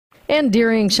And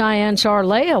Deering Cheyenne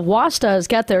Charolais of Wasta has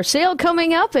got their sale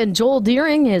coming up, and Joel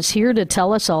Deering is here to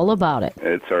tell us all about it.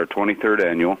 It's our 23rd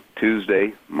annual,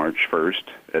 Tuesday, March 1st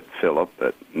at Phililp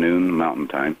at noon Mountain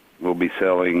Time. We'll be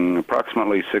selling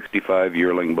approximately 65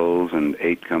 yearling bulls and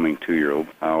 8 coming 2-year-olds.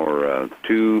 Our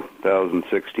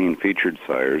 2016 featured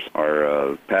sires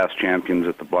are past champions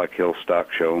at the Black Hills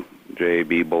Stock Show,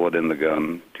 JAB Bullet in the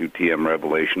Gun, 2TM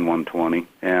Revelation 120.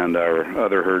 And our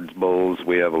other herds bulls,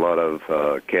 we have a lot of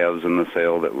calves in the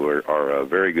sale that are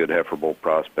very good heifer bull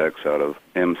prospects out of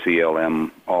MCLM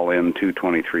all-in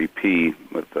 223P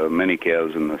with many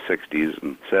calves in the 60s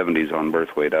and 70s on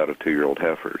birth weight out of 2-year-old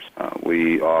heifers.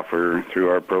 We offer through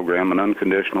our program an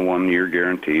unconditional 1-year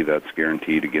guarantee that's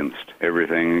guaranteed against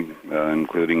everything,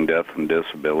 including death and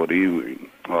disability. We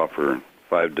offer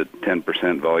 5 to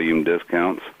 10% volume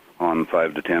discounts on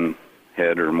 5 to 10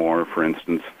 head or more. For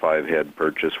instance, 5 head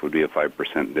purchase would be a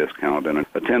 5% discount, and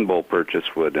a 10 bull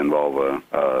purchase would involve a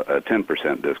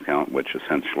 10% discount, which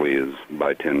essentially is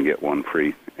buy 10, get 1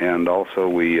 free. And also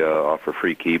we offer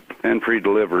free keep and free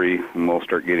delivery, and we'll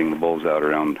start getting the bulls out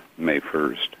around May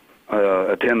 1st.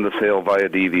 Attend the sale via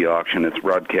DV auction. It's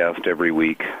broadcast every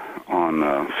week on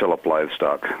Phililp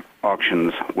Livestock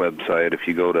Auctions website. If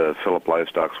you go to Phililp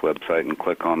Livestock's website and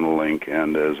click on the link,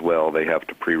 and as well, they have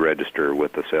to pre-register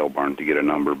with the sale barn to get a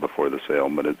number before the sale,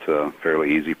 but it's a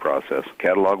fairly easy process.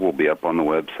 Catalog will be up on the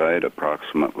website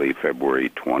approximately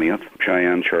February 20th.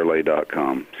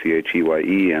 CheyenneCharolais.com,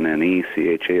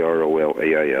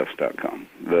 CheyenneCharolais.com.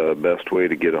 The best way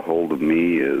to get a hold of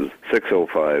me is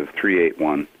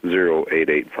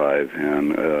 605-381-0885,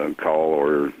 and call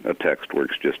or a text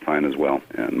works just fine as well.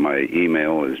 And my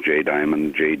email is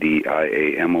jdiamond,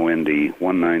 JDIAMOND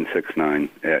 1969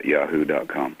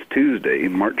 @yahoo.com. Tuesday,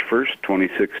 March 1st,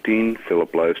 2016,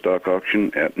 Phililp Livestock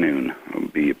Auction at noon. It will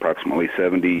be approximately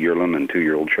 70 yearling and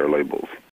 2-year-old Charolais bulls.